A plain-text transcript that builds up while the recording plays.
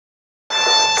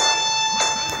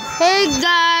Hey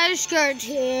guys, Kurt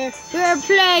here. We're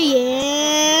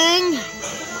playing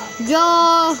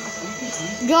Joe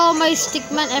my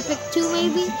Stickman Epic 2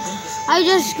 maybe. I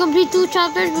just complete 2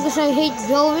 chapters because I hate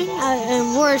drawing. I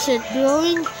am worse at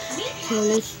drawing. So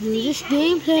let's do this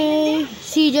gameplay.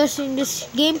 See, just in this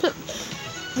gameplay,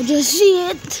 I just see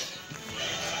it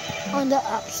on the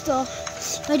App Store.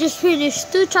 I just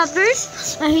finished 2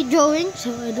 chapters. I hate drawing,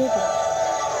 so I did it.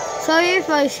 Sorry if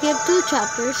I skipped 2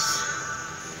 chapters.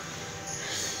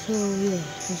 So yeah,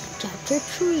 this is chapter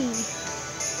 3.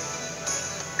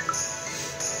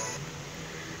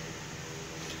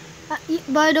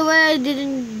 By the way, I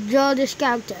didn't draw this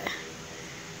character.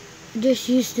 I just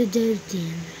used the dead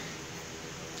thing.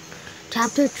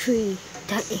 Chapter 3,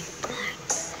 the ink black.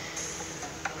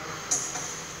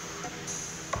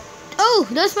 Oh,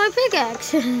 that's my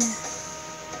pickaxe.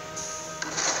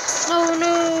 Oh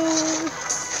no.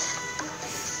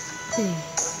 Okay.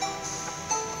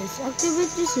 Let's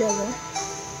activate this lever.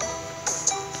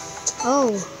 Oh,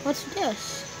 what's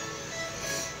this?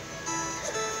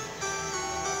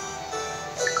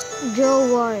 Joe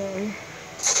wire.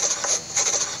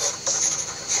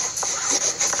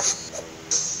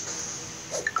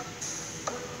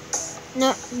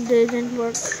 No, didn't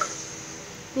work.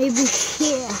 Maybe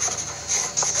here.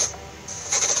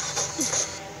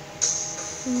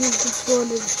 I need to put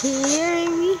it here,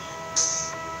 maybe.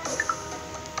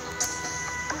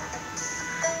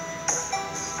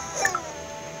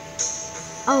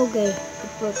 Okay,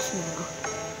 it works now.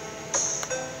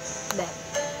 Back.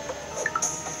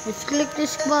 Let's click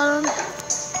this button.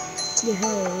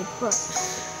 Yeah, it works.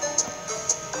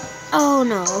 Oh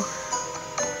no.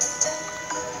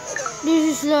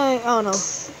 This is like, oh no.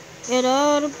 Get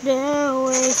out of their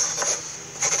way.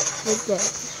 Like that.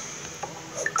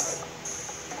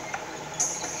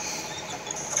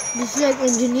 This is like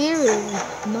engineering.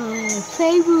 My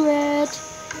favorite.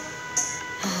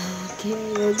 Okay,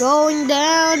 we're going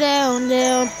down, down,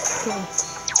 down. Okay.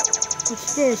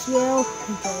 What's this, yo?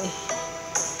 Okay.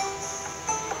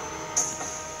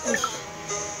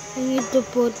 I need to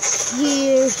put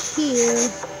here, here,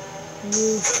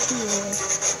 here.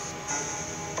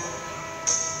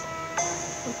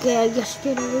 Okay, I just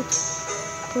did it.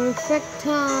 Perfect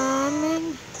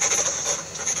timing.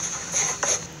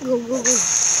 Go, go, go.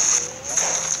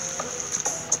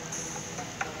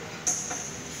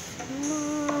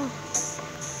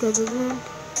 Go, go, go.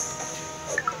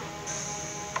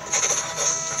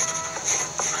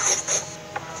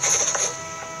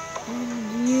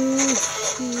 And you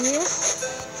here.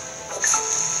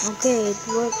 Okay, it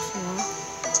works now.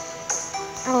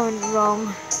 I went wrong.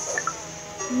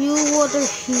 You water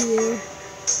here.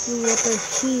 You water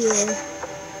here.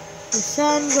 The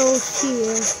sun goes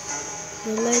here.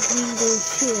 The lightning goes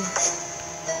here.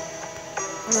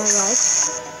 Am I right?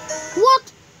 What?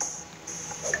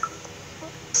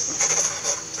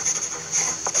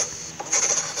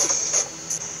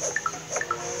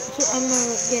 I'm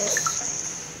gonna guess.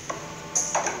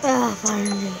 Ah,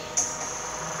 finally.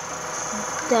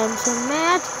 Done some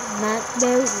math. Math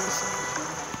very easy.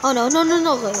 Oh no, no, no,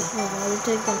 no. Okay, no,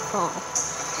 everything can fall.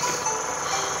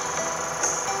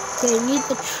 Okay, I need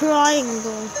a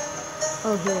triangle.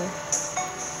 Oh, here.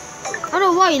 I don't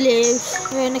know why he lives.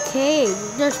 We're in a cave.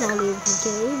 There's no living in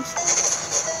caves.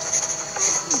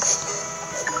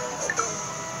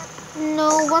 No,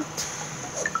 what?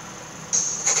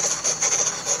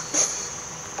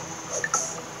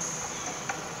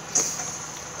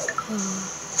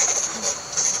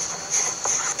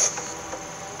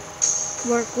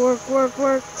 Work, work, work,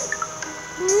 work.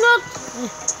 Not.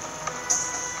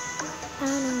 I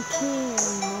don't care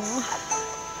anymore.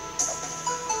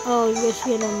 Oh, you're just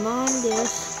gonna mind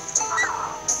this.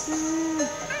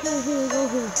 Go here, go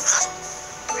here.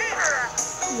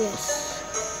 Yes.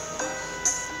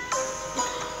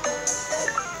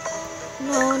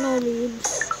 No, no leaves.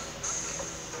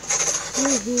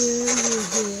 You here, you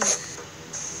here.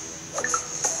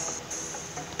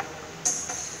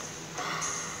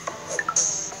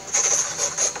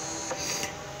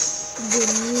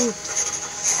 Then you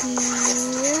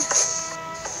here,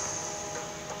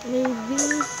 maybe,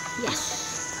 yes,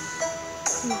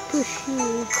 you push you.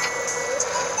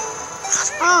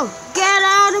 Oh, get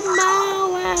out of my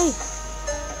way!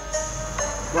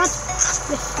 What?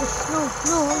 Yes, yes, no,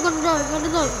 no, I'm gonna die,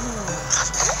 No.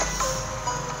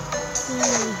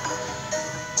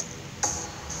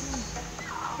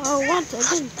 Oh, what? I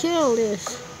can kill this.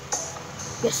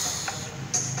 Yes.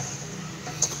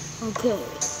 Okay.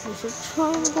 There's a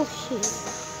triangle here.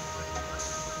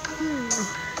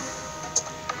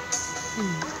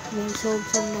 Let me solve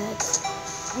some maths.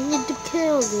 I need to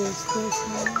kill this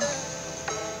person.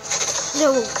 No,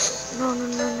 no, no,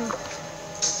 no, no.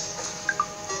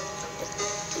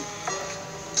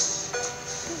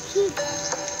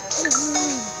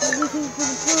 Looking for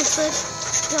the perfect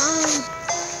time.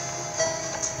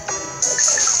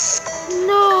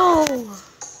 No!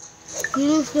 You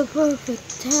lose the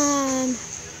perfect time.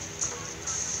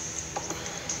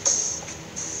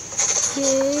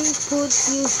 Okay, put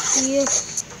you here.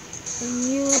 And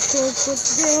you should put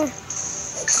there.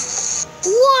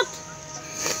 What?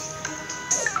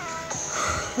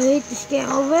 I hate this game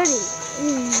already.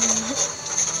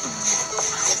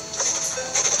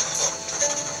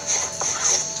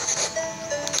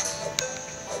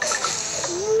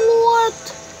 What?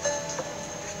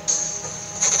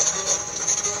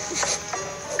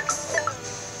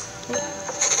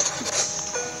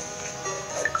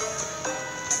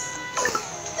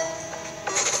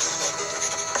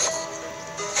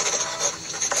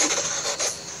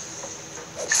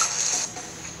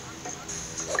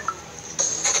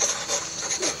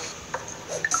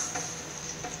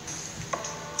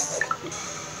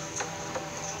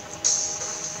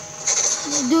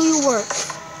 Do you work?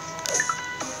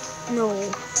 No. I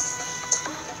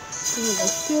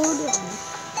should.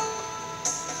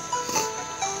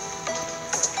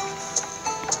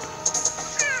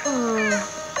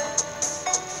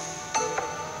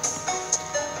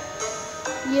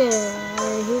 Yeah, I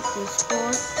hate this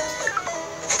part.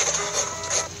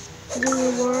 Do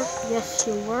you work? Yes,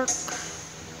 you work.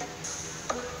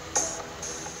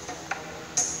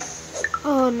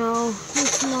 Oh no,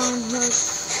 this one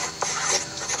hurts.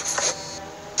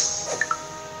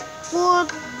 What?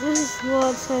 This is what I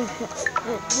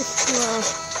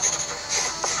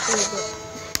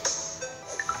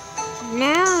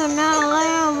now I'm not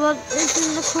allowed, but it's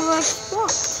in the correct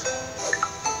spot.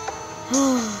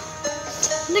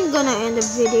 I'm gonna end the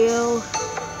video.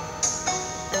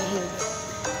 I hate it.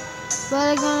 But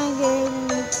I'm gonna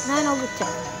give it 9 over 10.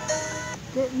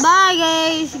 Bye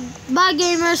guys. Bye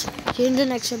gamers. See you in the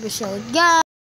next episode. Guys.